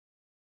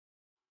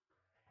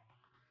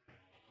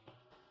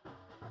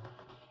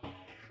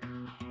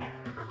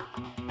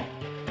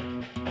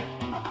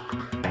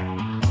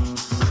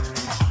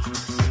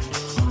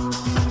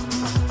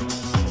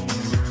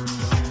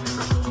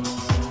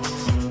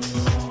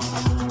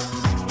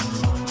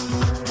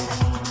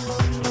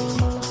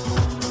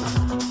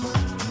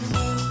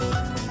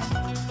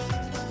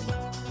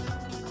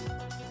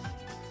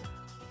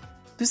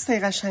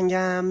دوستای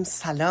قشنگم،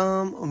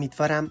 سلام.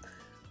 امیدوارم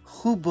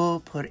خوب و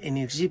پر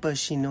انرژی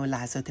باشین و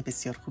لحظات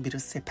بسیار خوبی رو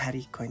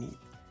سپری کنید.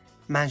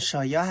 من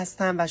شایا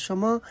هستم و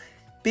شما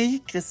به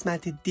یک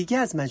قسمت دیگه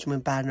از مجموع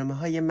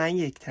برنامه‌های من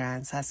یک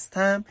ترنس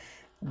هستم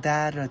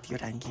در رادیو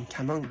رنگین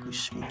کمان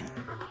گوش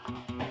میدید.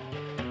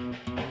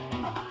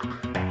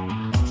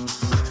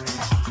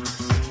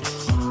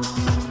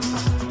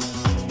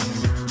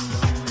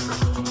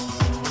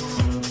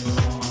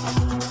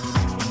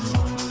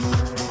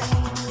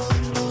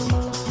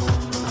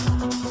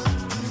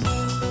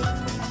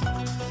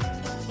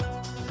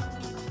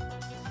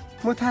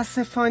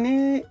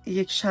 متاسفانه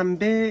یک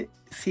شنبه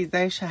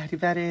 13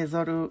 شهریور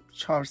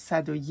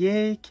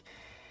 1401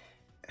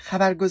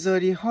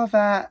 خبرگزاری ها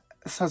و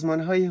سازمان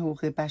های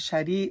حقوق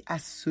بشری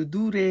از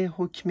صدور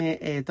حکم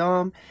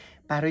اعدام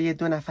برای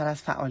 2 نفر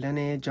از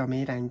فعالان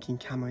جامعه رنگین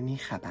کمانی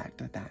خبر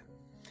دادند.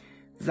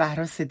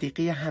 زهرا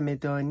صدیقی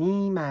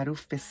همدانی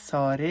معروف به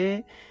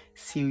ساره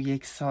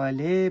 31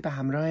 ساله به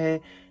همراه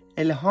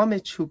الهام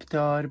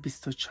چوبدار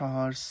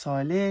 24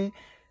 ساله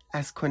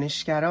از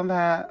کنشگران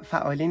و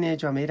فعالین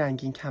جامعه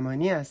رنگین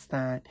کمانی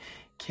هستند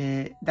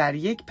که در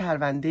یک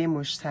پرونده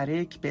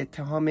مشترک به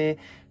اتهام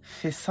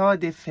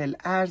فساد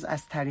فی‌الارض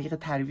از طریق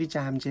ترویج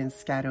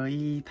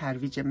همجنسگرایی،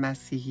 ترویج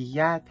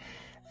مسیحیت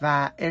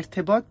و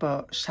ارتباط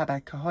با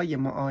شبکه‌های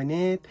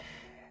معاند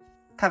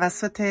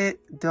توسط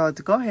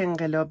دادگاه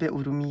انقلاب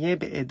ارومیه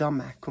به اعدام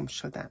محکوم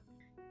شدند.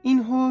 این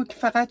حکم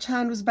فقط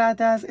چند روز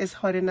بعد از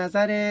اظهار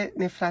نظر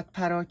نفرت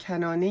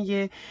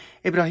پراکنانه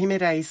ابراهیم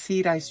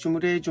رئیسی رئیس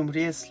جمهور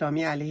جمهوری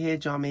اسلامی علیه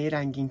جامعه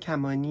رنگین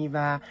کمانی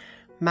و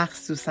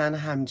مخصوصاً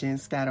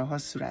همجنسگراها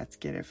صورت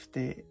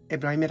گرفته.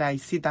 ابراهیم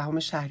رئیسی 10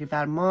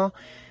 شهریور ماه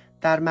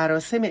در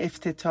مراسم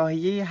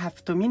افتتاحیه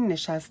 7مین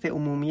نشست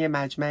عمومی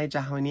مجمع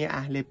جهانی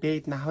اهل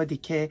بیت، نهادی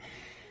که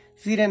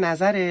زیر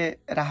نظر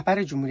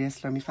رهبر جمهوری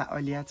اسلامی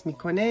فعالیت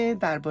میکنه،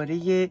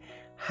 درباره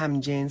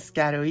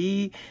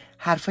همجنسگرایی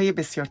حرفای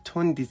بسیار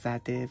تندی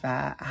زده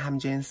و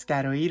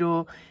همجنسگرایی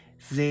رو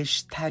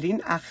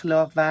زشت‌ترین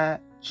اخلاق و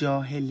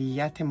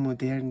جاهلیت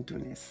مدرن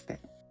دونسته.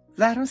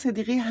 زهرا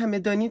صدیقی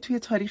همدانی توی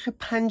تاریخ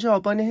 5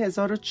 آبان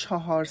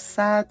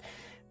 1400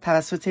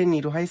 توسط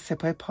نیروهای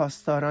سپاه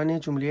پاسداران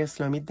جمهوری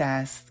اسلامی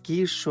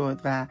دستگیر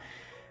شد و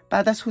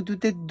بعد از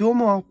حدود 2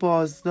 ماه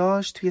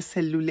بازداشت توی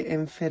سلول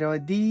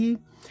انفرادی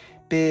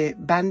به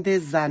بند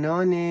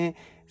زنان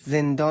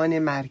زندان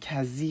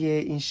مرکزی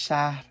این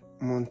شهر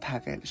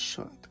منتقل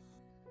شد.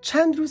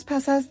 چند روز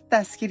پس از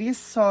دستگیری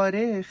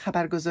ساره،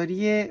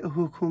 خبرگزاری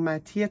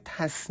حکومتی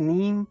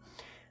تصنیم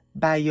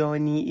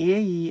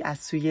بیانیه‌ای از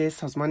سوی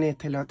سازمان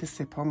اطلاعات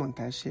سپاه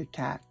منتشر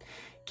کرد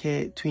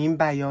که تو این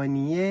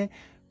بیانیه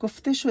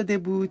گفته شده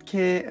بود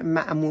که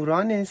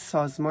مأموران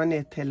سازمان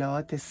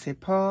اطلاعات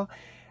سپاه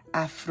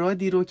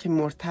افرادی رو که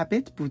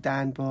مرتبط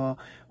بودند با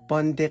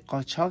باند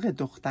قاچاق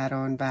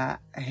دختران و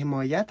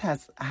حمایت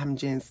از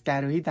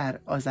همجنسگرایی در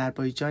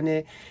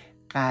آذربایجان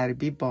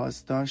غربی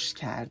بازداشت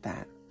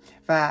کردند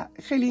و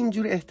خیلی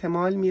اینجور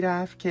احتمال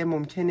میرفت که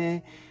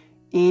ممکنه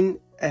این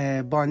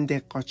باند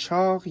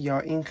قاچاق یا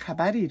این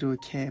خبری رو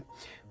که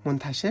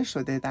منتشر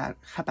شده در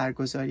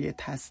خبرگزاری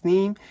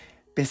تصنیم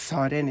به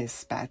ساره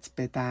نسبت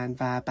بدن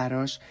و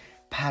براش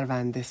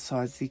پرونده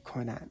سازی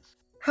کنن.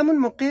 همون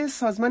موقع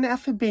سازمان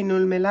عفو بین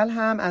الملل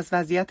هم از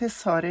وضعیت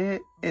ساره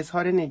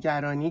اظهار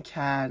نگرانی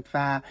کرد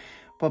و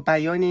با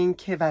بیان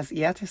اینکه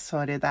وضعیت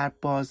ساره در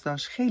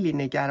بازداشت خیلی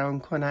نگران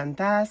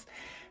کننده است،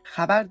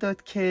 خبر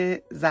داد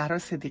که زهرا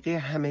صدیقی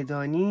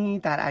همدانی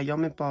در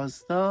ایام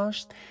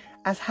بازداشت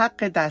از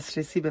حق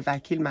دسترسی به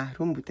وکیل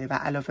محروم بوده و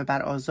علاوه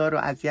بر آزار و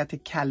اذیت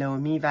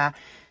کلامی و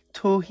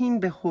توهین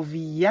به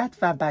هویت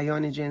و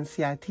بیان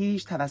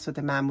جنسیتیش توسط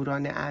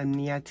ماموران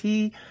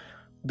امنیتی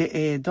به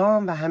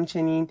اعدام و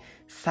همچنین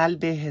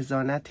سلب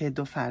حضانت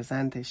 2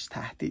 فرزندش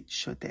تهدید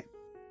شده.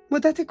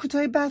 مدت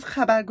کوتاهی بعد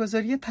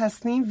خبرگزاری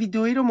تصنیم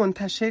ویدئویی رو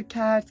منتشر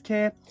کرد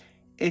که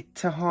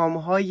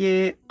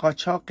اتهام‌های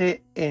قاچاق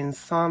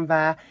انسان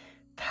و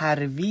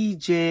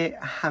ترویج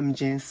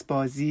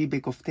همجنسبازی به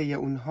گفته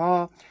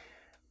اونها،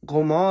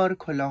 قمار،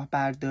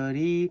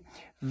 کلاهبرداری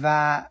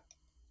و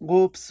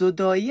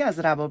قبض‌زدایی از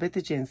روابط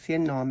جنسی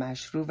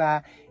نامشروع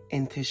و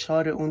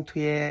انتشار اون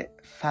توی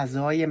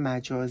فضای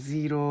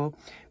مجازی رو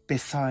به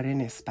ساره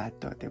نسبت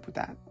داده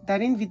بودند. در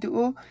این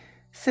ویدئو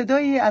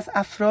صدایی از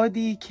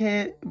افرادی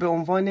که به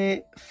عنوان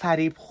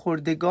فریب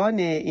خوردگان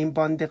این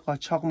باند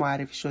قاچاق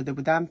معرفی شده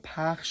بودند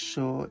پخش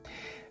شد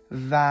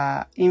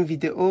و این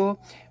ویدئو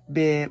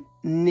به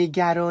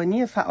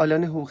نگرانی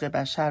فعالان حقوق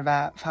بشر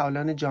و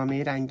فعالان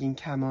جامعه رنگین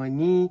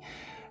کمانی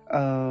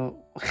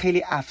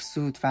خیلی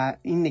افزود و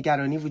این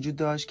نگرانی وجود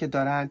داشت که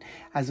دارن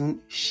از اون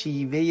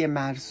شیوه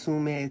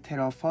مرسوم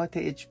اعترافات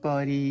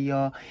اجباری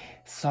یا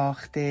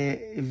ساخت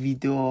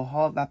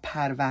ویدیوها و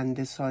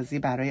پرونده سازی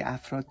برای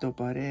افراد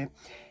دوباره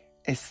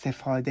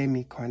استفاده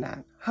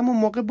میکنن. همون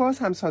موقع باز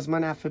هم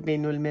سازمان عفو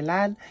بین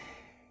الملل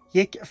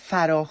یک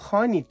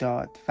فراخوانی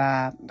داد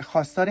و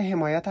خواستار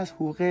حمایت از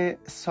حقوق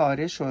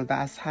ساره شد و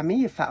از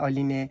همه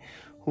فعالین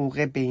حقوق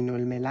بین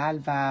الملل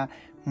و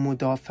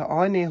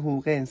مدافعان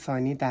حقوق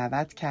انسانی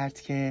دعوت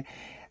کرد که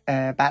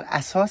بر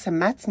اساس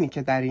متنی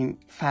که در این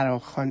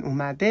فراخوان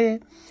اومده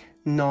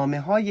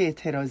نامه‌های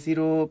اعتراضی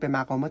رو به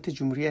مقامات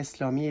جمهوری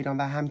اسلامی ایران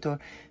و همطور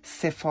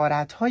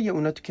سفارت‌های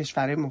اونا تو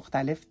کشورهای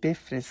مختلف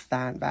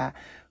بفرستن و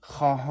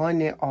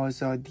خواهان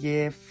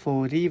آزادی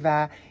فوری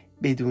و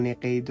بدون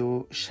قید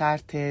و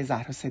شرط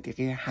زهرا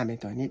صدیقی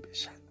همدانی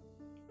بشن.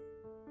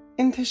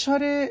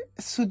 انتشار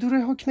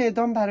صدور حکم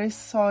اعدام برای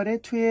ساره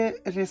توی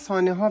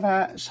رسانه‌ها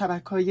و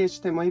شبکه‌های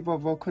اجتماعی با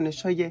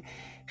واکنش‌های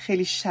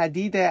خیلی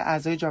شدید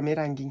اعضای جامعه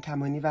رنگین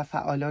کمانی و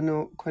فعالان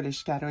و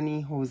کنشگران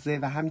این حوزه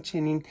و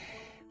همچنین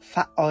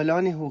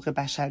فعالان حقوق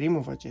بشری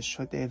مواجه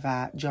شده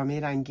و جامعه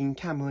رنگین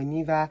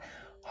کمانی و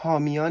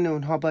حامیان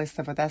اونها با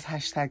استفاده از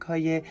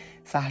هشتگ‌های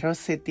زهرا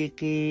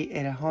صدیقی،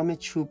 ارهام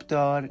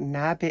چوبدار،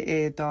 نه به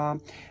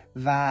اعدام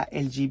و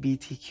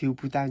LGBTQ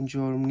بودن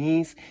جرم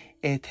نیست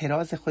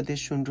اعتراض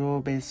خودشون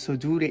رو به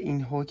صدور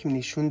این حکم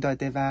نشون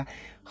داده و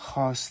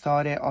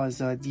خواستار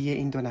آزادی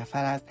این 2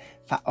 نفر از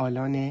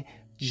فعالان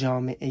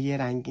جامعه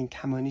رنگین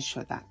کمانی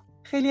شدن.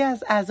 خیلی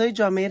از اعضای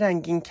جامعه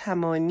رنگین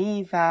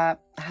کمانی و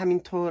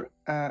همینطور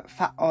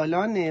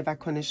فعالان و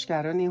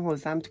کنشگران این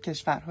حوزه هم تو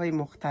کشورهای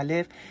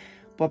مختلف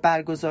با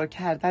برگزار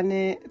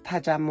کردن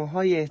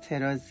تجمع‌های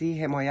اعتراضی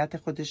حمایت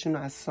خودشون رو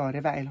از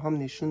ساره و الهام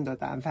نشون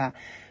دادن و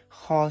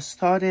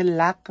خواستار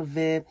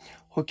لغو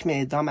حکم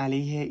اعدام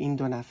علیه این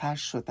 2 نفر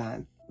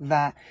شدن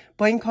و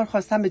با این کار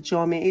خواستن به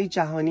جامعه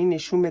جهانی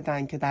نشون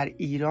بدن که در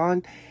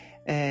ایران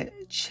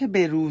چه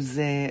به روز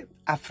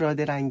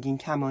افراد رنگین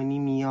کمانی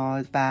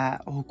میاد و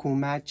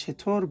حکومت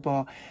چطور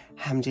با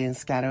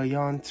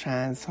همجنسگرایان،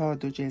 ترنس ها،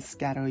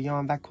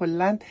 دوجنسگرایان و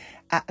کلاً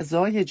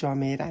اعضای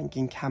جامعه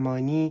رنگین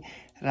کمانی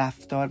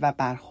رفتار و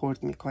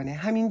برخورد میکنه.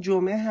 همین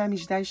جمعه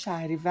 18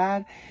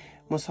 شهریور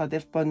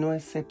مصادف با 9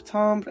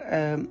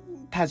 سپتامبر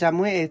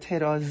تجمع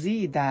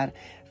اعتراضی در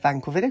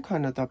ونکوور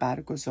کانادا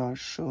برگزار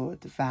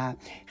شد و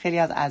خیلی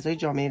از اعضای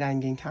جامعه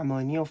رنگین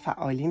کمانی و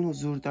فعالین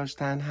حضور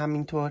داشتن،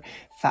 همینطور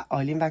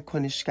فعالین و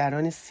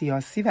کنشگران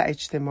سیاسی و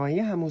اجتماعی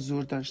هم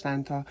حضور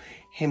داشتن تا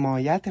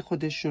حمایت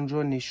خودشون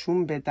رو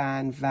نشون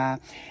بدن و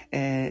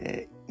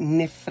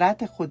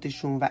نفرت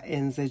خودشون و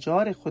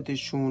انزجار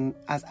خودشون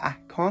از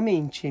احکام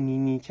این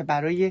چنینی که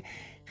برای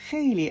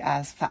خیلی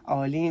از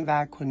فعالین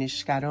و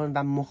کنشگران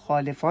و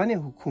مخالفان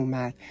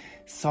حکومت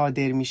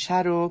صادر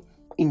میشه رو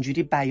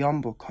اینجوری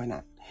بیان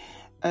بکنن.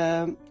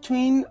 تو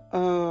این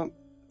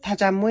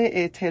تجمع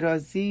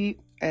اعتراضی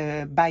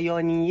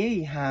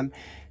بیانیه‌ای هم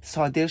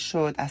صادر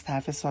شد از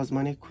طرف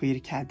سازمان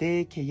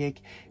کویرکده که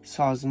یک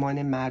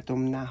سازمان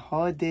مردم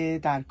نهاده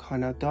در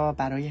کانادا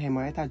برای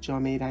حمایت از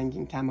جامعه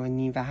رنگین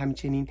کمانی و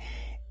همچنین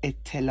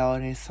اطلاع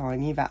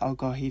رسانی و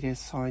آگاهی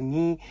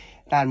رسانی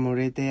در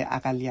مورد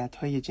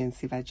اقلیت‌های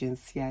جنسی و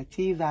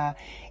جنسیتی و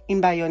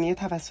این بیانیه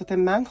توسط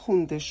من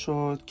خونده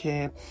شد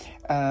که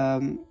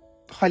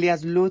خالی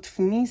از لطف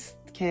نیست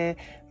که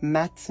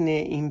متن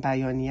این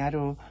بیانیه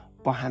رو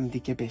با هم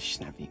دیگه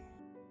بشنویم.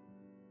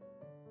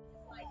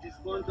 At this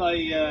point, I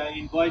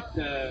invite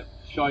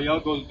Shaya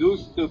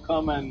Goldus to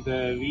come and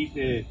read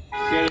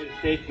share a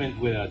statement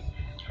with us.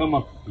 Come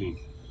up,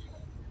 please.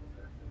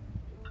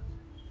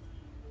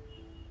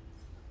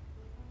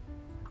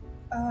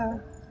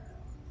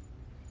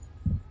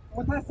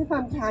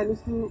 متاسفم که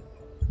هنوز تو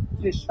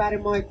کشور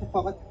ما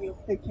اتفاقات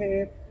میفته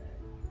که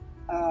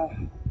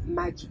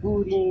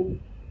مجبوریم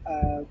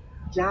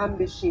جمع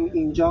بشیم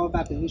اینجا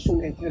و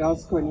بهشون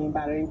اعتراض کنیم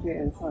برای اینکه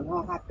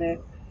انسان‌ها حق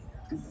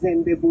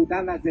زنده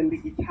بودن و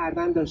زندگی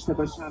کردن داشته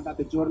باشن و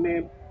به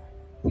جرم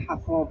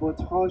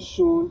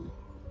تفاوت‌هاشون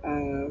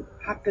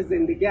حق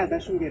زندگی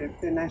ازشون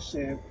گرفته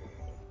نشه.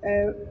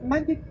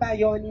 من یک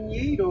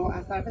بیانیه‌ای رو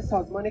از طرف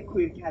سازمان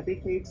کویرکده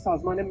که یک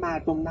سازمان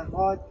مردم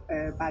نهاد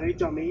برای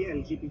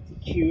جامعه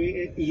LGBTQ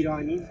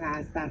ایرانی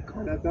هست در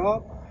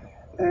کانادا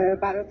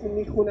براتون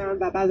میخونم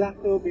و بعد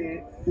رو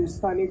به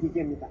دوستان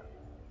دیگه میدم.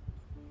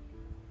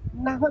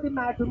 نهاد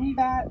مردمی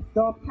و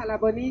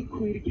داوطلبانه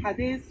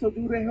کویرکده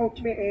صدور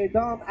حکم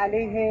اعدام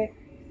علیه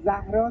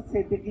زهرا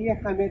صدیقی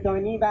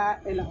همدانی و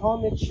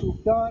الهام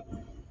چوبدار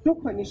 2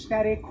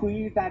 کنشگر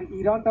کویر در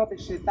ایران را به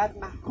شدت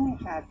محکوم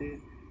کرده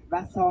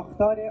و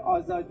ساختار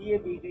آزادی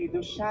بی قید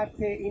و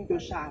شرط این 2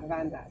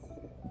 شهروند است.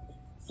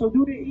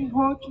 صدور این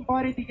حکم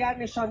بار دیگر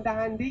نشان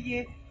دهنده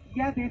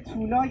ید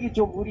طولای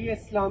جمهوری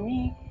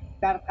اسلامی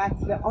در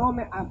قتل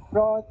عام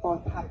افراد با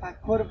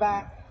تفکر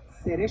و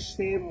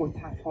سرشت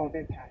متفاوت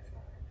است.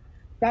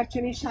 در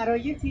چنین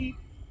شرایطی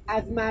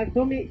از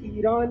مردم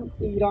ایران،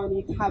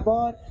 ایرانی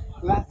تبار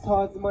و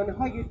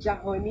سازمان‌های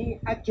جهانی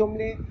از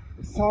جمله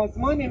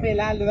سازمان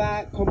ملل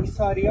و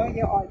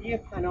کمیساریای عالی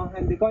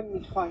پناهندگان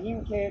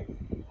می‌خواهیم که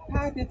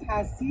تحت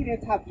تأثیر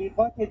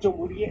تبلیغات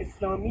جمهوری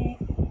اسلامی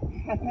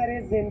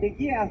خطر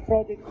زندگی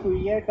افراد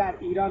کویر در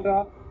ایران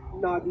را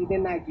نادیده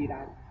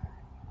نگیرند.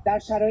 در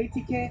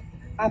شرایطی که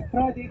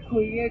افراد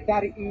کویر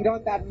در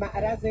ایران در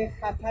معرض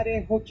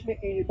خطر حکم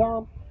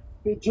اعدام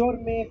به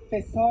جرم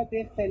فساد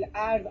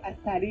فی‌الارض از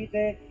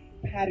طریق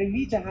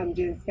ترویج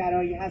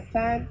همجنسگرایی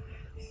هستند،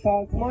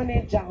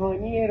 سازمان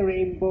جهانی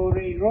رینبو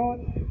ریلرود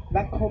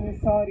و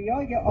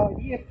کمیساریای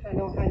عالی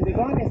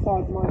پناهندگان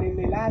سازمان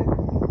ملل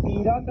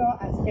ایران را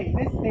از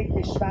فهرست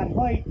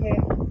کشورهایی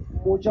که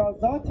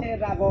مجازات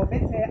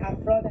روابط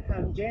افراد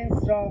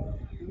همجنس را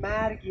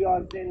مرگ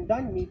یا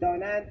زندان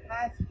می‌دانند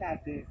حذف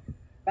کرده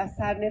و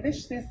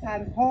سرنوشت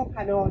صدها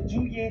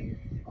پناهجوی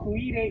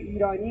کویر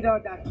ایرانی را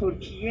در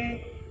ترکیه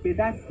به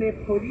دست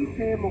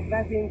پلیس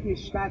مخرج این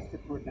کشور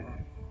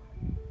سپرده‌اند.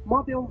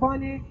 ما به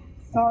عنوان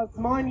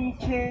سازمانی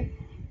که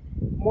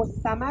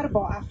مستمر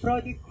با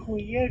افراد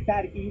کویر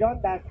در ایران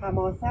در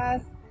تماس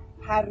است،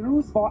 هر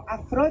روز با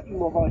افرادی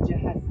مواجه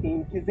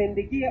هستیم که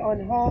زندگی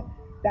آنها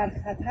در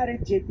خطر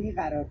جدی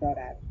قرار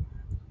دارد.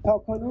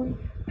 تاکنون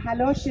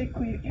تلاش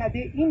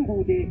کویرکده این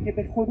بوده که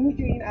به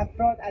خروج این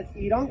افراد از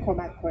ایران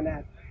کمک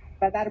کند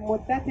و در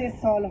مدت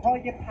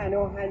سالهای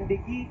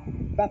پناهندگی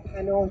و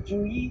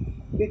پناهجویی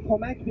به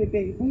کمک به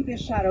بهبود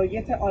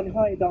شرایط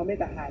آنها ادامه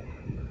دهد.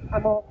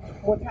 اما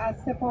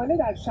متاسفانه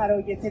در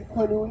شرایط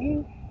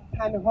کنونی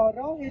تنها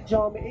راه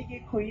جامعه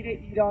کویر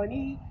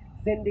ایرانی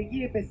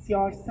زندگی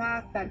بسیار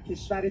سخت در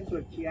کشور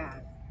ترکیه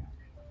است.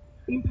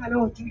 این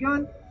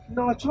پناهجویان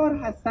ناچار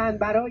هستند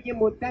برای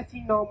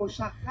مدتی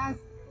نامشخص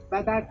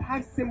و در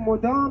ترس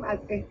مدام از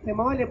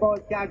احتمال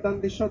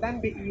بازگردانده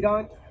شدن به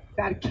ایران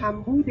در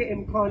کمبود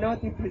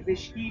امکانات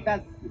پزشکی و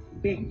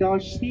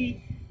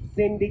بهداشتی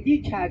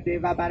زندگی کرده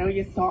و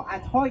برای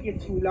ساعتهای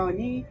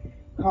طولانی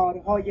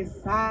کارهای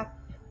سخت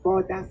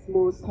با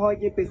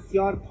دستمزدهای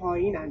بسیار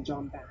پایین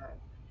انجام دهند.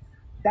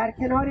 در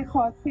کنار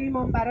خواسته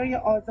ما برای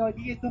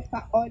آزادی 2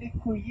 فعال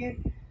کویر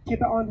که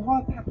به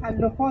آنها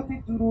تکلفات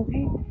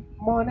دروغین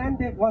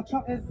مانند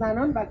قاچاق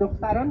زنان و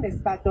دختران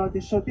نسبت داده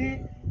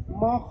شده،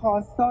 ما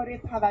خواستار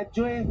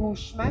توجه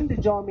هوشمند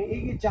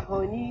جامعه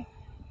جهانی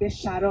به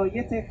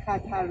شرایط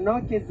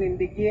خطرناک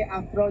زندگی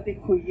افراد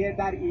کویر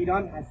در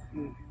ایران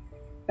هستیم.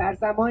 در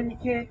زمانی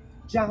که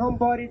جهان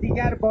بار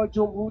دیگر با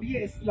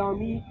جمهوری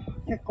اسلامی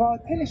که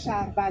قاتل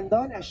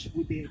شهروندانش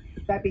بوده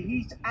و به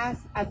هیچ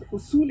اصل از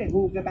اصول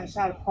حقوق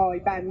بشر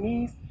پایبند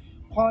نیست،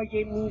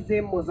 پای میز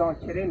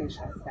مذاکره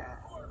نشسته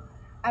است.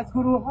 از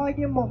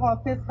گروه‌های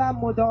محافظ و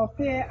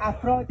مدافع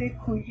افراد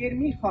کویر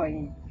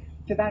می‌خواهیم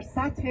که در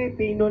سطح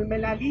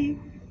بین‌المللی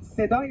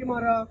صدای ما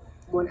را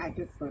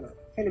منعکس کنند.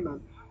 خیلی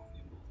ممنون.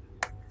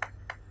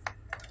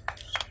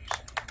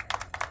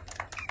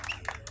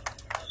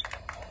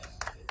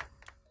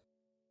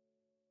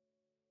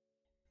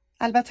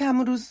 البته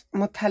همون روز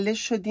مطلع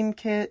شدیم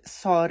که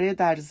ساره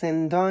در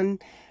زندان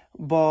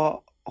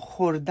با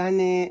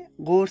خوردن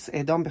قرص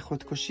اعدام به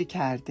خودکشی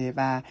کرده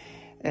و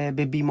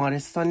به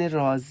بیمارستان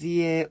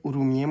رازی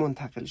ارومیه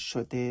منتقل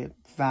شده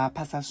و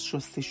پس از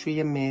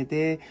شستشوی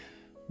معده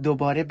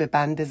دوباره به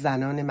بند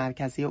زنان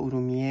مرکزی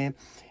ارومیه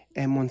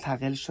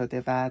منتقل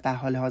شده و در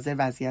حال حاضر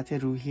وضعیت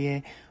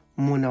روحی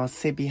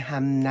مناسبی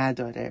هم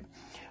نداره.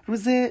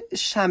 روز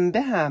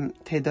شنبه هم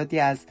تعدادی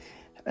از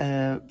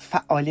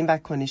فعالین و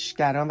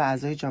کنشگران و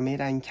اعضای جامعه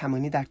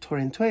رنگکمانی در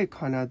تورنتو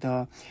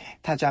کانادا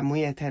تجمع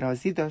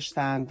اعتراضی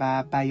داشتند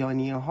و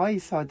بیانیه‌هایی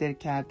صادر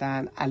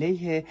کردند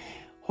علیه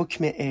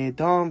حکم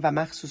اعدام و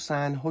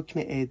مخصوصاً حکم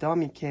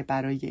اعدامی که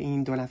برای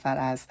این 2 نفر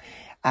از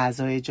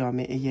اعضای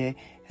جامعه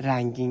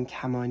رنگین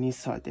کمانی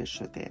صادر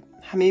شده.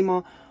 همه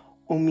ما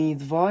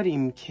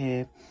امیدواریم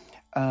که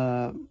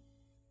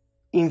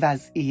این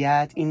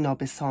وضعیت، این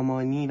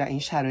نابسامانی و این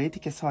شرایطی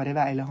که ساره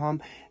و الهام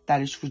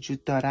درش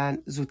وجود دارن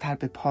زودتر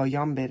به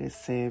پایان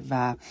برسه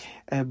و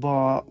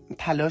با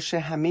تلاش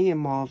همه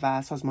ما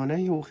و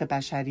سازمان‌های حقوق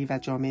بشری و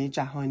جامعه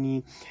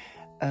جهانی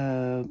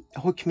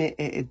حکم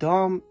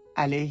اعدام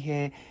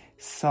علیه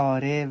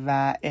ساره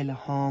و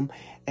الهام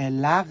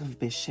لغو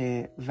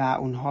بشه و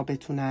اونها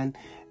بتونن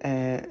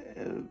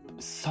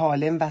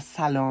سالم و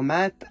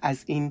سلامت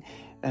از این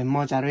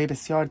ماجرای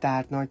بسیار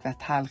دردناک و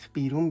تلخ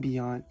بیرون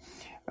بیان.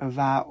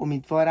 و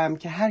امیدوارم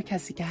که هر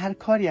کسی که هر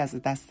کاری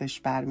از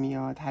دستش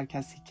برمیاد، هر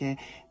کسی که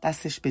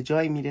دستش به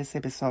جایی میرسه،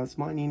 به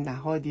سازمانی،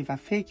 نهادی و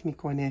فکر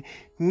میکنه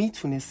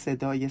میتونه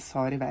صدای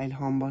ساره و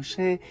الهام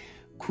باشه،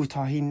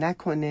 کوتاهی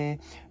نکنه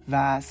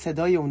و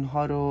صدای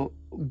اونها رو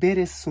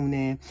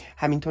برسونه.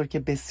 همینطور که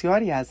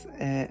بسیاری از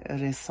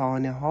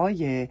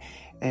رسانه‌های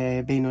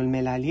بین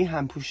المللی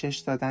هم پوشش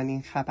دادن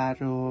این خبر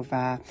رو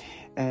و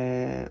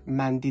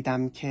من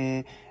دیدم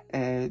که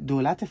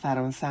دولت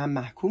فرانسه هم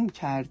محکوم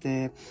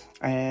کرده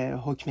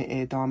حکم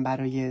اعدام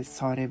برای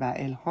ساره و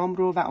الهام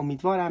رو و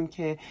امیدوارم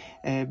که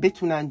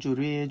بتونن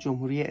جلوی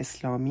جمهوری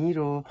اسلامی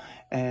رو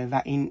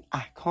و این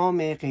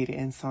احکام غیر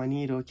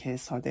انسانی رو که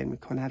صادر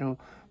میکنه رو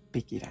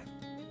بگیرن.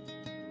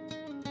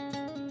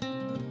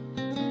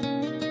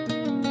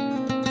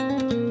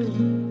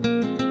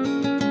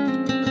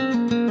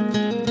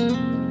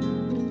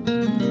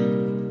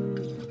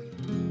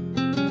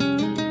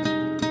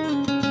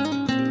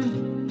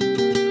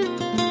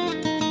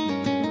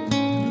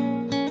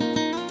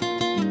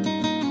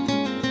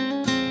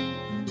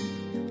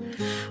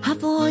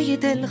 هوای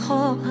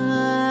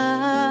دلخواهم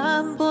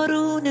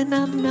بارون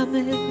نم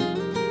نمه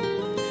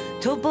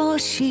تو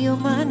باشی و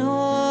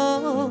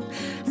منو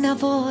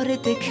نوار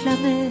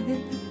دکلمه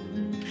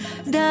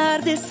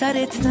درد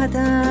سرت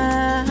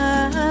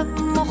ندم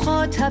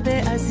مخاطب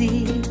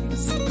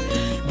عزیز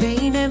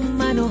بین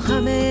من و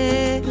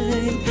همه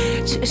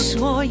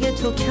چشمای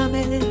تو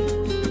کمه،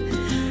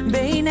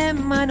 بین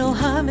من و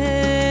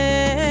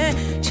همه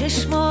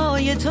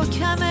چشمای تو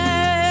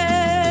کمه.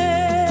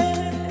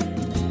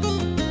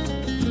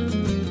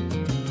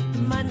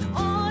 من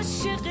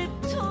عاشق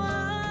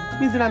توام.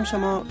 میدونم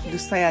شما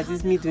دوستای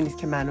عزیز میدونید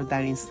که منو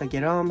در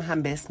اینستاگرام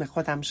هم به اسم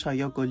خودم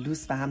شایا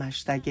گلدوست و هم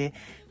هشتگ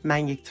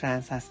من یک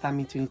ترنس هستم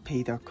میتونید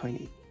پیدا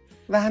کنید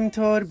و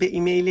همینطور به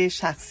ایمیل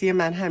شخصی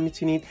من هم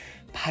میتونید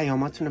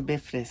پیاماتون رو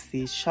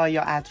بفرستید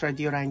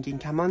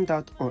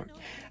shaya@radioranginkaman.org.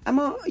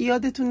 اما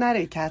یادتون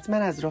نره که حتما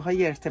از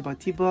راه‌های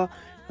ارتباطی با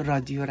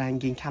رادیو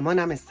رنگین کمان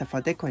هم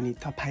استفاده کنید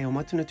تا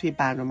پیاماتون رو توی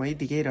برنامه‌های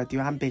دیگه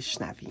رادیو هم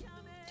بشنوید.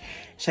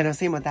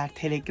 شناسه ما در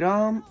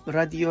تلگرام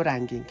رادیو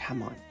رنگین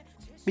کمان.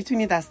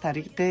 میتونید از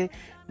طریق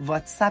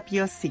واتساپ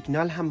یا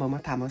سیگنال هم با ما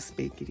تماس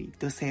بگیرید.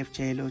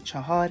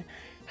 2044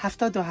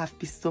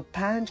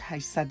 7725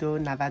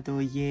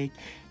 891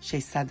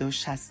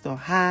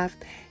 667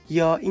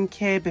 یا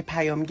اینکه به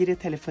پیامگیر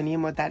تلفنی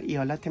ما در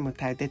ایالات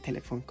متحده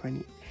تلفن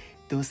کنید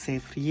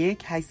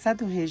 201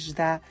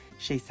 818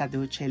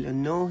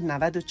 649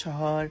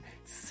 94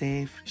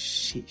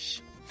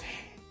 06.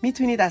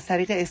 میتونید از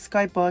طریق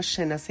اسکایپ با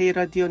شناسه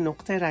رادیو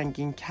نقطه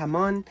رنگین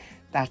کمان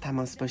در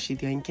تماس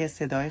باشید یا اینکه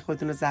صدای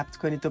خودتون رو ضبط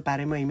کنید و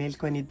برای ما ایمیل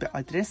کنید به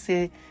آدرس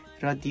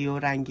رادیو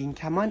رنگین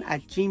کمان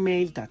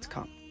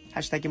 @gmail.com.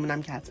 هشتگمون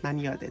هم که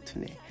حتما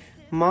یادتونه،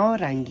 ما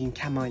رنگین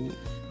کمانی.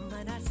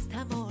 من از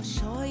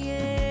تماشای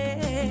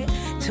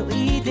تو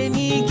ایده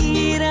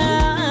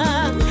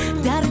میگیرم،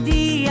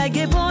 دردی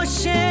اگه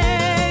باشه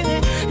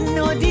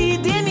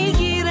نادیده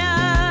میگیرم.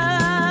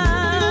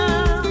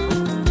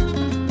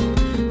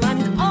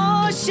 من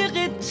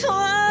عاشق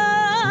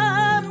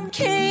توام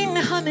که این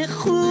همه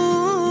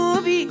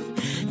خوبی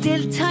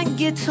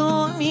دلتنگ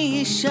تو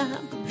میشم،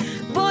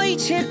 وای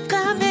چه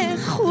غم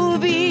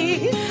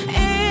خوبی.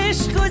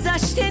 عشق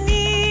گذشته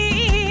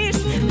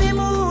نیست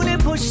بمونه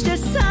پشت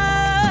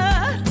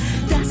سر،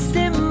 دست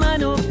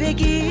منو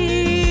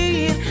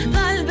بگیر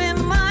قلب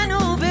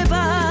منو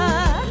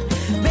ببر.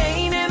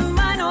 بین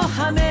من و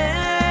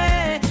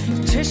همه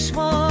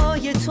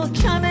چشمای تو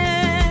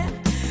کمه،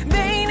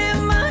 بین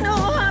من و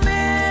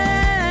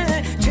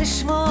همه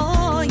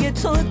چشمای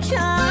تو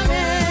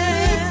کمه.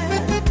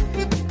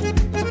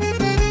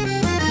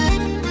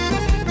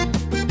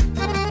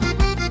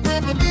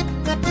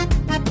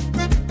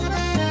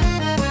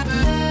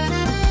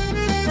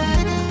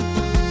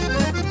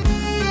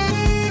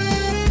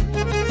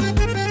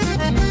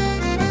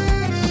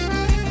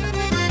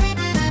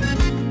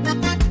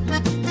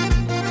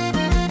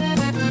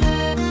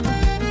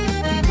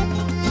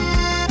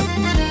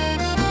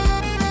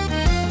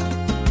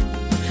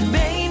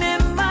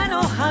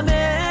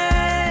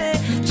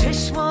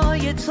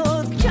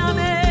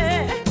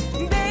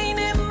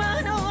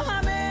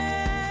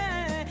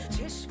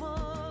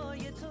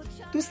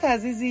 دوست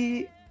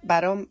عزیزی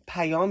برام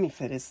پیامی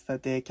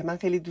فرستاده که من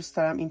خیلی دوست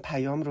دارم این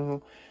پیام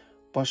رو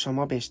با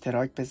شما به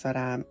اشتراک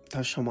بذارم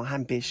تا شما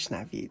هم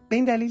بشنوید. به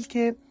این دلیل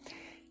که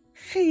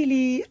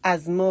خیلی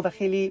از ما و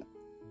خیلی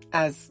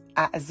از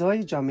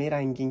اعضای جامعه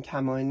رنگین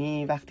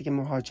کمانی وقتی که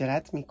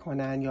مهاجرت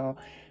میکنن یا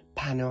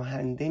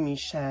پناهنده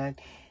میشن،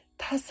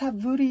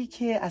 تصوری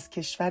که از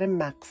کشور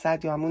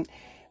مقصد یا همون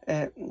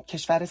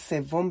کشور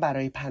سوم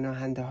برای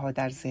پناهنده ها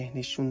در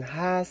ذهنشون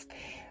هست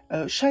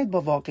شاید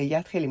با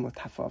واقعیت خیلی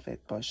متفاوت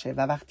باشه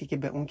و وقتی که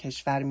به اون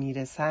کشور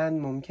میرسن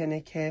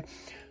ممکنه که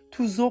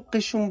تو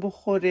ذوقشون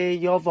بخوره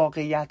یا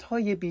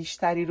واقعیت‌های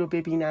بیشتری رو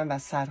ببینن و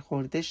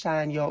سرخورده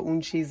شن، یا اون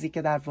چیزی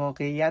که در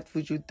واقعیت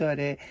وجود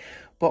داره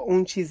با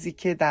اون چیزی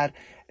که در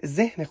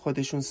ذهن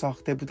خودشون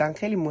ساخته بودن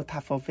خیلی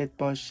متفاوت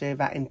باشه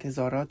و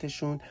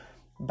انتظاراتشون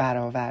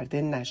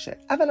برآورده نشه.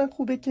 اولا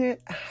خوبه که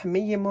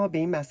همه ما به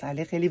این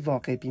مسئله خیلی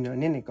واقع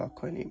بینانه نگاه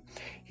کنیم.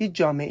 هیچ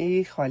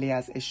جامعه خالی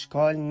از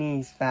اشکال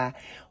نیست و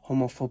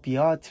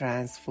هوموفوبیا،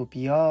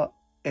 ترنسفوبیا،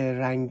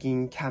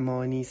 رنگین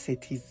کمانی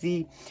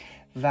ستیزی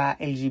و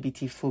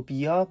LGBT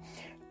فوبیا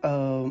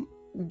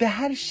به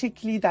هر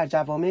شکلی در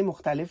جوامع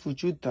مختلف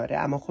وجود داره،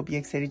 اما خب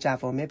یک سری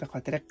جوامع به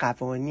خاطر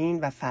قوانین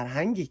و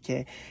فرهنگی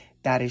که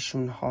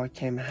درشون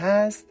حاکم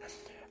هست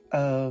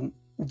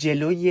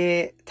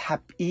جلوی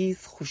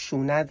تبعیض،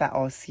 خشونت و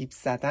آسیب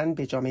زدن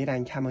به جامعه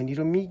رنگکمانی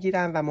رو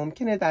میگیرن و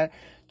ممکنه در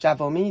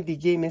جوامع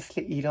دیگه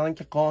مثل ایران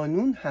که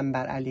قانون هم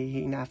بر علیه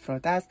این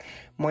افراد است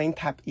ما این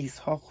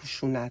تبعیض‌ها،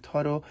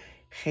 خشونت‌ها رو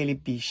خیلی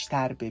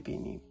بیشتر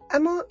ببینیم.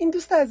 اما این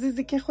دوست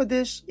عزیزی که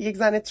خودش یک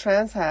زن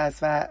ترنس هست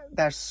و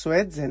در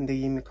سوئد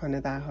زندگی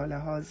میکنه در حال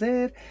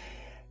حاضر،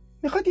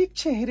 میخواد یک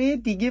چهره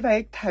دیگه و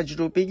یک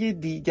تجربه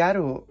دیگر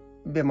رو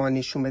به ما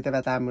نشون بده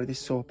و در موردش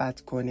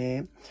صحبت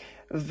کنه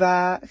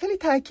و خیلی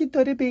تاکید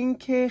داره به این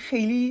که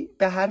خیلی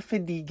به حرف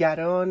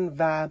دیگران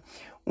و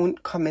اون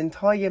کامنت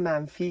های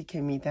منفی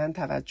که میدن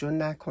توجه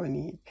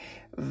نکنید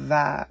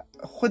و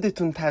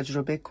خودتون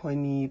تجربه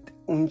کنید.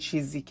 اون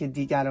چیزی که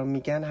دیگران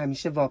میگن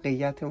همیشه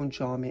واقعیت اون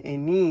جامعه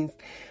نیست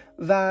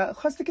و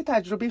خواسته که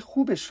تجربه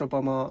خوبش رو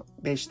با ما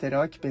به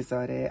اشتراک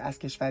بذاره از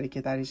کشوری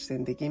که درش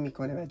زندگی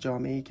میکنه و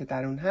جامعه‌ای که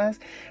در اون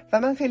هست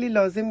و من خیلی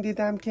لازم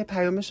دیدم که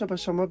پیامش رو با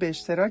شما به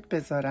اشتراک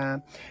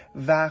بذارم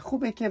و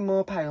خوبه که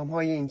ما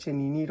پیام‌های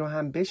اینچنینی رو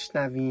هم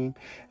بشنویم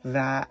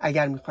و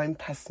اگر میخوایم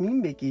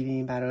تصمیم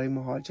بگیریم برای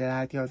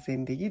مهاجرت یا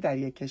زندگی در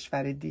یک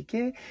کشور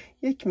دیگه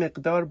یک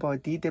مقدار با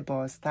دید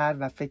بازتر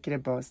و فکر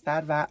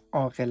بازتر و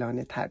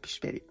عاقلانه تر پیش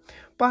بریم.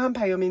 با هم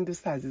پیام این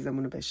دوست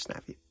عزیزمون رو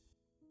بشنویم.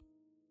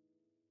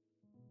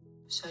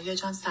 شایعه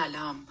جان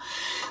سلام،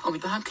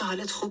 امیدوارم که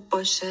حالت خوب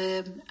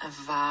باشه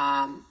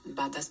و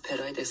بعد از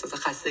پراید احساس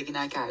خستگی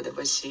نکرده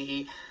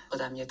باشی.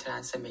 خودم یه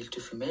ترنس میل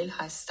تو فیمیل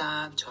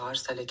هستم، 4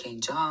 ساله که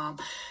اینجام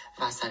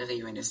و از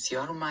طریق UNHCR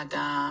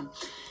اومدم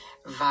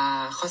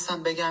و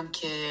خواستم بگم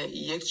که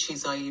یک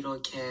چیزایی رو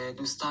که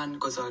دوستان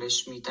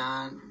گزارش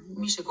میدن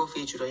میشه گفت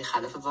یه جورایی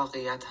خلاف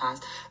واقعیت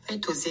هست و یه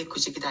توضیح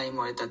کوچیکی در این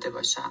مورد داده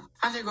باشم.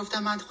 همونطور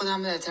گفتم من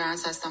خودم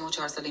ترنس هستم و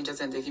 4 سال اینجا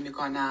زندگی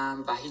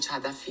میکنم و هیچ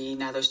هدفی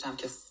نداشتم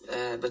که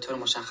به طور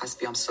مشخص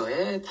بیام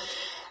سوئد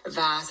و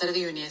از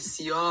طریق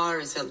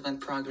UNHCR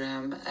Resettlement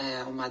Program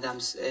اومدم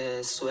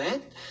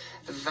سوئد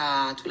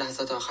و تو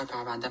لحظات آخر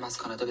پرونده‌ام از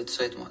کانادا به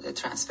سوئد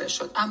ترانسفر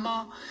شد.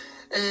 اما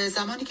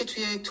زمانی که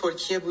توی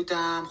ترکیه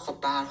بودم خب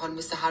به هر حال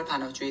مثل هر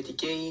پناهجوی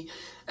دیگه‌ای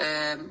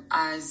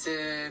از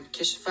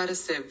کشور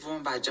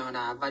سوم و جهان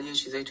اول یه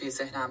چیزایی توی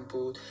ذهنم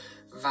بود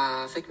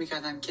و فکر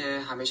میکردم که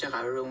همیشه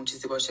قراره اون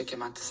چیزی باشه که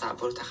من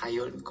تصور و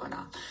تخیل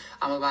میکنم.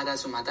 اما بعد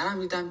از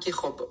اومدنم دیدم که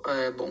خب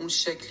به اون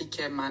شکلی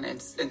که من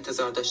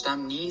انتظار داشتم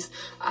نیست،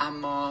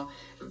 اما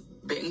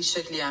به این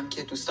شکلی هم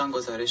که دوستان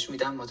گزارش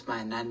میدن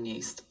مطمئنا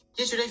نیست.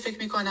 یه جورایی فکر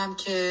میکنم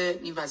که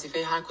این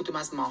وظیفه هر کدوم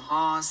از ما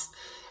هاست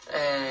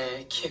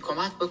که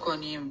کمک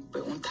بکنیم به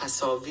اون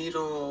تصاویر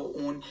و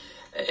اون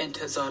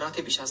انتظارات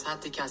بیش از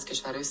حدی که از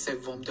کشورهای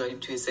سوم داریم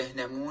توی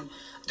ذهنمون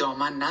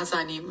دامن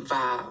نزنیم و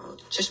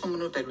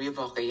چشممون رو به روی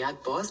واقعیت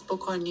باز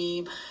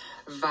بکنیم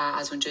و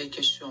از اونجایی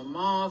که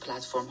شما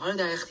پلتفرم ها رو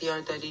در اختیار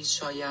دارید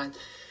شاید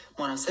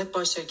مناسب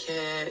باشه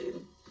که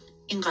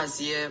این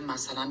قضیه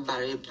مثلا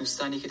برای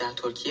دوستانی که در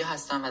ترکیه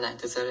هستن و در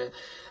انتظار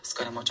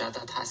اسکان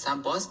مجدد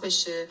هستن باز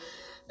بشه.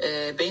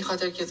 به این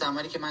خاطر که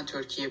زمانی که من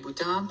ترکیه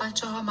بودم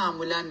بچه‌ها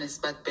معمولا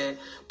نسبت به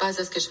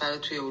بعضی از کشورها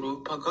توی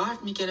اروپا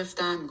گارد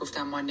می‌گرفتن،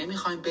 میگفتن ما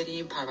نمی‌خوایم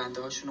بریم،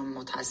 پرونده هاشون رو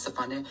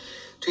متاسفانه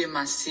توی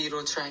مسیر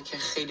و ترک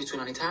خیلی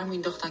طولانی تر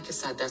مینداختن که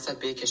 100%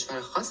 به یک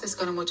کشور خاص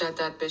اسکان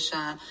مجدد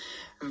بشن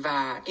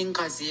و این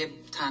قضیه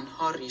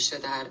تنها ریشه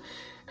در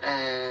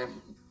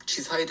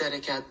چیزهایی داره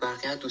که از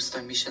بقیه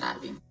دوستان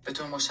میشنویم. به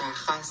طور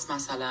مشخص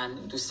مثلا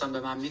دوستان به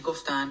من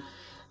میگفتن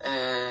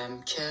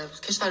که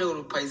کشور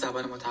اروپایی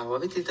زبان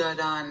متفاوتی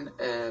دارن،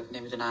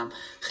 نمیدونم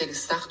خیلی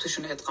سخت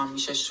توشون ادغام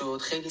میشه شد،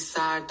 خیلی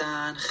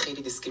سردن،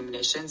 خیلی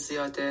دیسکریمینیشن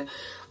زیاده.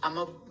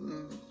 اما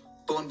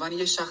به عنوان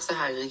یه شخص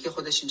حقیقی که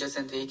خودش اینجا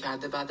زندگی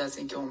کرده بعد از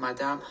اینکه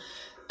اومدم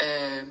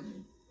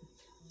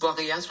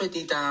واقعیت رو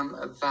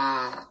دیدم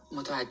و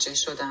متوجه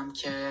شدم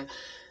که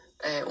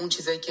اون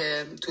چیزایی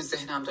که تو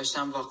ذهنم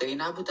داشتم واقعی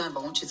نبودن و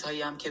اون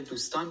چیزهایی هم که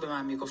دوستان به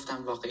من میگفتن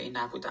واقعی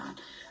نبودن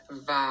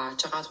و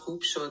چقدر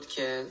خوب شد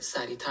که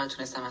سریعتر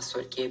تونستم از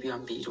ترکیه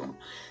بیام بیرون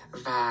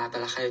و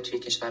بالاخره توی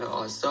کشور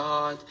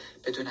آزاد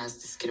بدون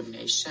از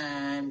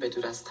دیسکریمینیشن،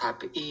 بدون از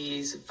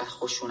تبعیض و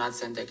خشونت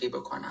زندگی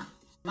بکنم.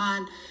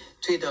 من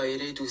توی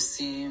دایره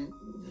دوستیم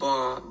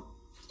با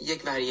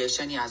یک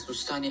وریشنی از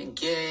دوستان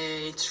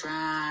گی،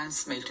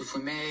 ترانس، میل تو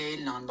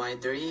فیمیل، نان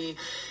بایندری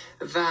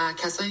و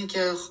کسانی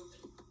که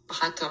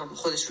حتی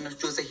خودشون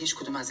جزء هیچ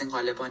کدوم از این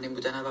قالب‌ها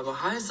نمی‌بودن و با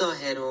هر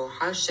ظاهر و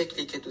هر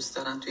شکلی که دوست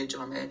دارن توی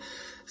جامعه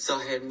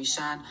ظاهر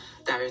میشن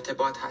در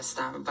ارتباط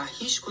هستم و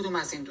هیچ کدوم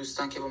از این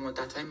دوستان که با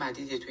مدت‌های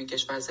مدیدی توی این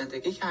کشور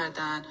زندگی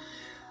کردن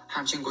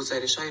همچین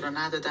گزارش‌هایی رو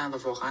ندادن و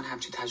واقعا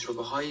همچین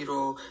تجربه‌هایی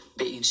رو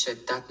به این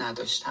شدت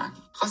نداشتن.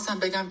 خواستم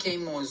بگم که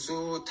این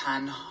موضوع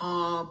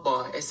تنها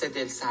باعث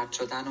دلسرد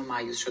شدن و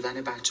مایوس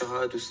شدن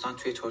بچه‌ها دوستان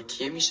توی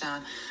ترکیه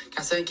میشن،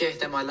 کسایی که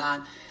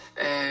احتمالاً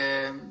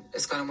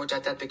اسکان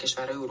مجدد به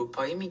کشورهای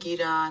اروپایی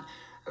میگیرن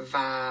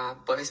و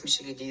باعث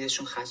میشه که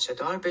دیدشون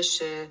خدشه‌دار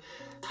بشه.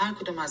 هر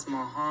کدوم از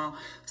ماها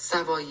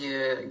سوای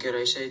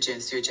گرایش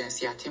جنسی و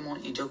جنسیتیمون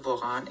اینجا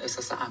واقعا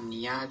احساس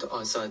امنیت،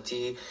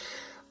 آزادی،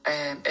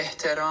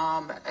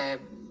 احترام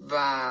و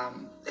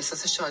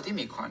احساس شادی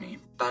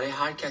میکنیم. برای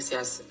هر کسی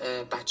از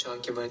بچه‌ها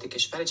که وارد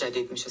کشور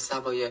جدید میشه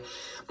سوای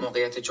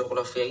موقعیت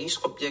جغرافیاییش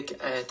خب یک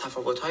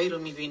تفاوت‌هایی رو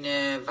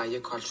میبینه و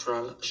یک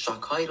کالچورال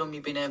شاک‌هایی رو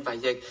میبینه و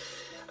یک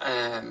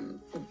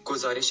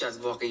گزارشی از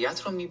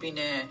واقعیت رو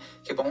میبینه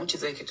که با اون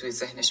چیزایی که توی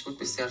ذهنش بود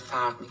بسیار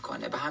فرق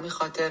میکنه. به همین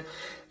خاطر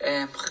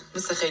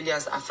مثل خیلی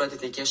از افراد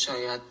دیگه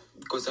شاید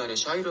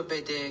گزارش‌هایی رو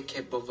بده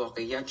که با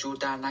واقعیت جور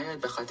در نیاد،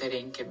 به خاطر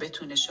اینکه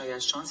بتونه شاید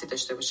شانسی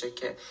داشته باشه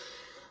که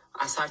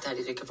از هر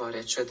طریقی که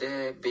وارد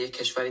شده به یک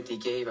کشور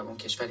دیگه و اون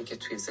کشوری که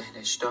توی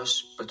ذهنش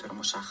داشت به طور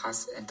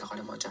مشخص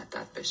انتقال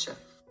مجدد بشه.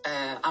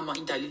 اما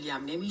این دلیلی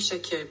هم نمیشه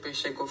که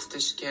بشه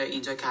گفتش که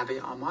اینجا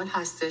کعبه آمال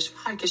هستش.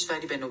 هر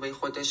کشوری به نوبه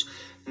خودش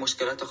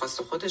مشکلات خاص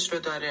خودش رو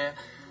داره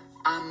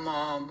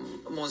اما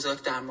موضوع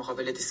در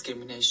مقابل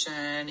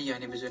دیسکریمینیشن یا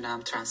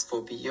نمیدونم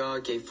ترانسفوبیا،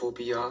 گی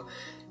فوبیا،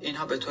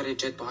 اینها به طور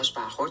جد باهاش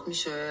برخورد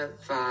میشه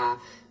و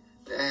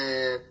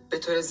به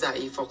طور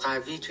ضعیف و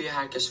قوی توی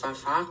هر کشور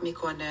فرق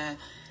میکنه.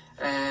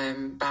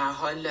 به هر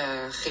حال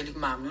خیلی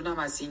ممنونم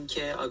از این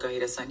که آگاهی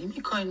رسانی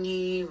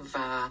میکنی و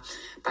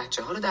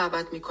بچه ها رو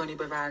دعوت میکنی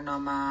به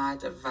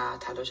برنامه‌ت و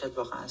تلاشت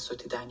واقعا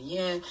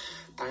ستودنیه.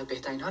 برای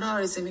بهترین ها رو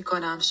آرزو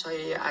میکنم.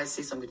 شایعه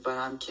عزیز،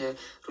 امیدوارم که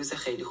روز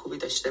خیلی خوبی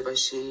داشته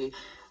باشی.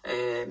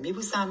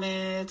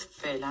 میبوسمت.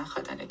 فعلا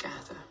خدا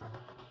نگهدار.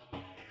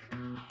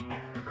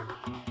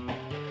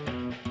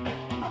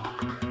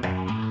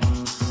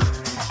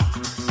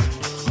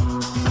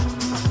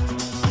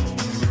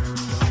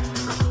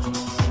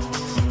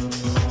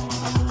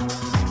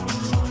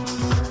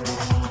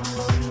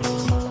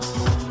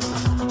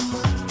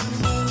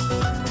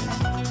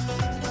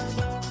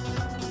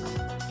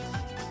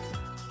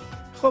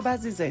 خب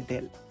عزیزای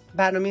دل،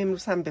 برنامه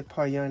امروز هم به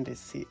پایان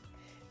رسید.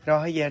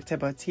 راه‌های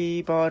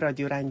ارتباطی با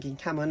رادیو رنگین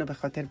کمان رو به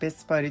خاطر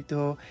بسپارید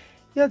و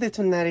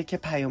یادتون نره که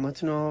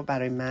پیاماتون رو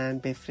برای من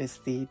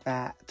بفرستید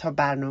و تا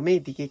برنامه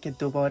دیگه که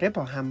دوباره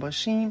با هم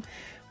باشیم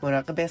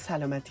مراقب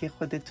سلامتی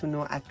خودتون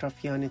و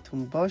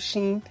اطرافیانتون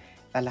باشین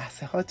و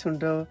لحظه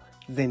هاتون رو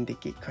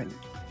زندگی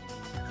کنید.